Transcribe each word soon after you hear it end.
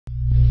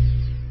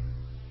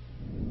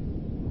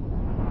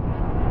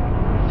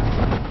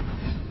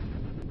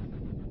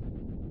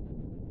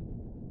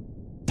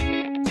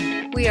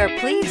We are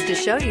pleased to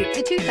show you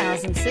the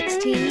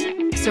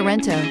 2016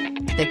 Sorento.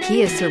 The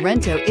Kia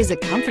Sorento is a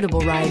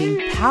comfortable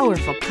riding,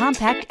 powerful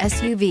compact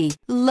SUV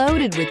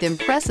loaded with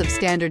impressive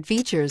standard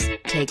features.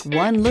 Take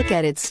one look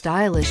at its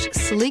stylish,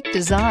 sleek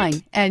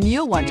design and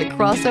you'll want to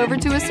cross over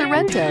to a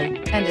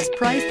Sorento, and is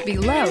priced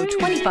below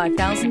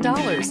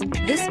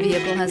 $25,000. This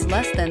vehicle has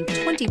less than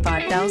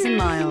 25,000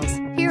 miles.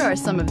 Here are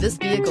some of this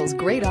vehicle's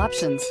great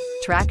options: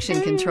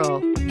 traction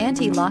control,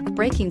 anti-lock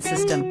braking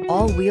system,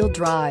 all-wheel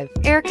drive,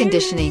 air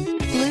conditioning,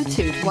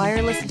 Bluetooth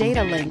wireless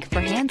data link for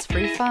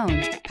hands-free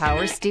phone,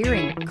 power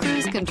steering,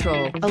 cruise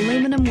control,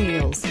 aluminum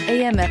wheels,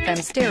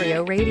 AM/FM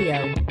stereo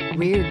radio,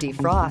 rear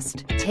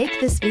defrost. Take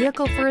this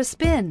vehicle for a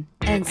spin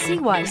and see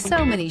why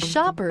so many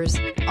shoppers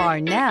are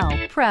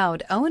now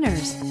proud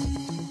owners.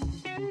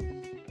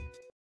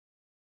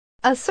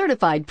 A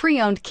certified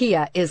pre-owned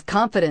Kia is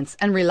confidence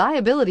and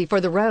reliability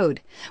for the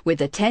road. With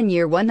a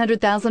 10-year,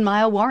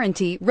 100,000-mile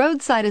warranty,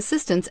 roadside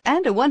assistance,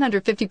 and a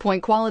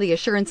 150-point quality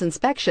assurance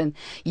inspection,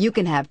 you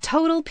can have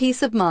total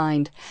peace of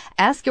mind.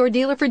 Ask your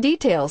dealer for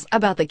details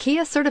about the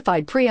Kia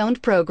Certified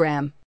Pre-Owned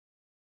program.